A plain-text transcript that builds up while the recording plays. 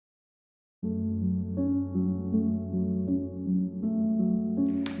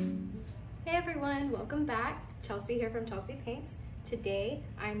Hey everyone, welcome back. Chelsea here from ChelC Paints. Today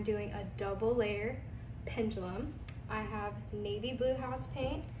I'm doing a double layer pendulum. I have navy blue house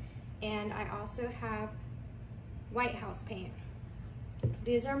paint and I also have white house paint.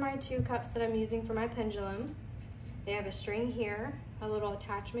 These are my two cups that I'm using for my pendulum. They have a string here, a little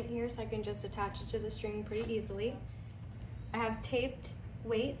attachment here so I can just attach it to the string pretty easily. I have taped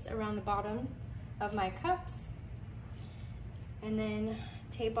weights around the bottom of my cups and then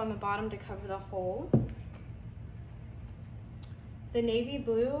tape on the bottom to cover the hole. The navy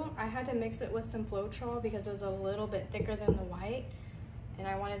blue, I had to mix it with some Floetrol because it was a little bit thicker than the white and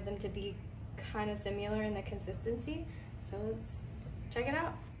I wanted them to be kind of similar in the consistency. So let's check it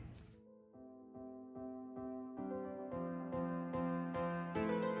out.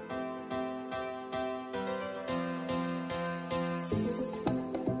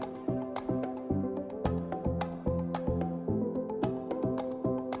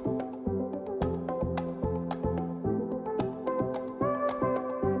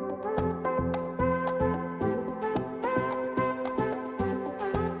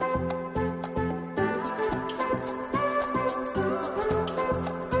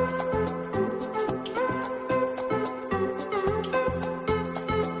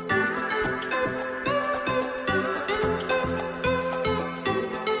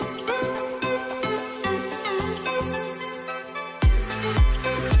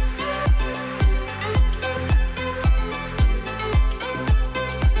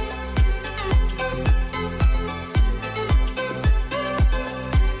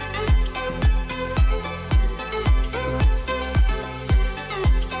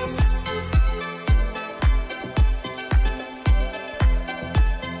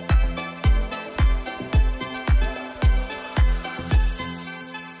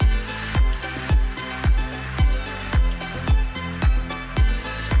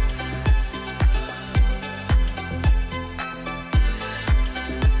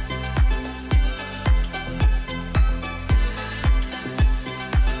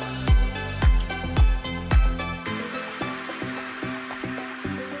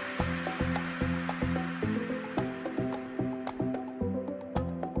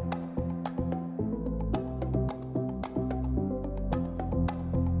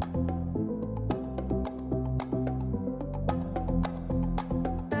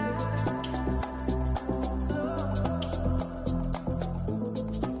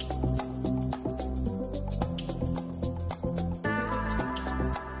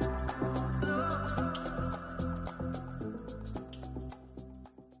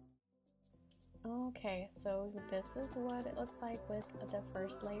 Okay, so this is what it looks like with the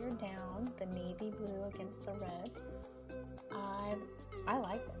first layer down, the navy blue against the red. I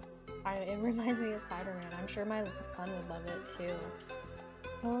like this. It reminds me of Spider-Man. I'm sure my son would love it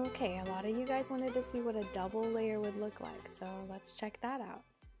too. Okay, a lot of you guys wanted to see what a double layer would look like, so let's check that out.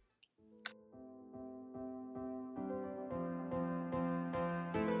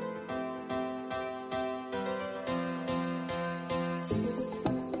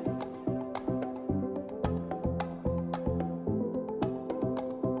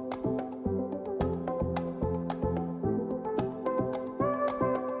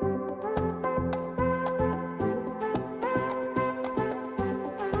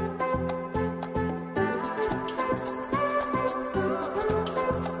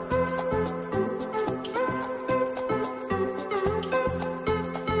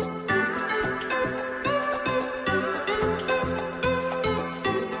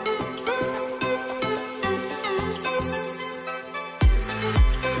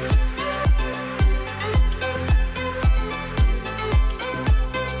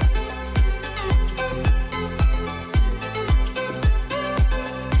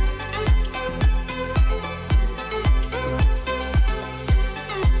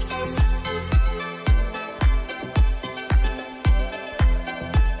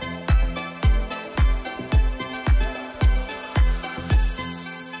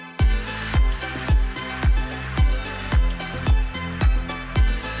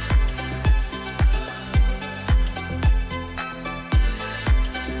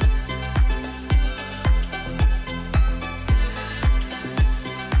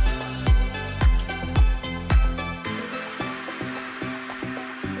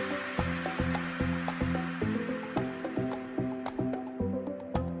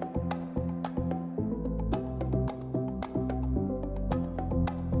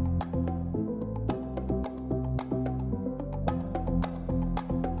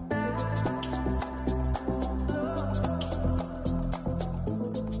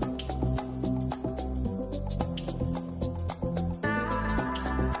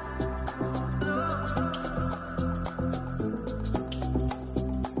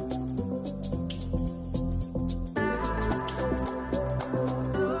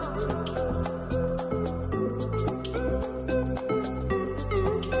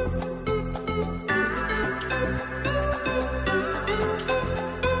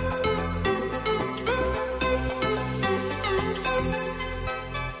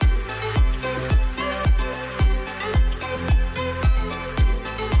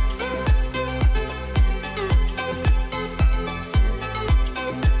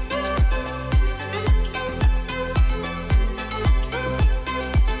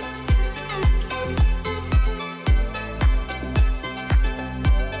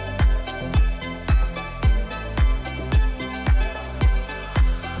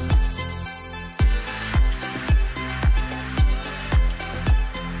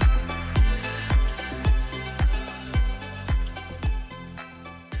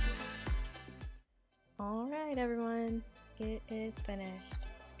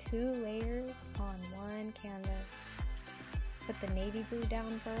 2 layers on one canvas. Put the navy blue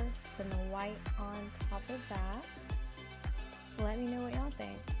down first, then the white on top of that. Let me know what y'all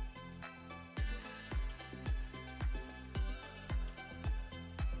think.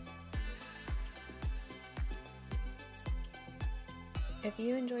 If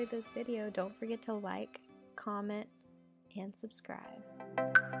you enjoyed this video, don't forget to like, comment, and subscribe.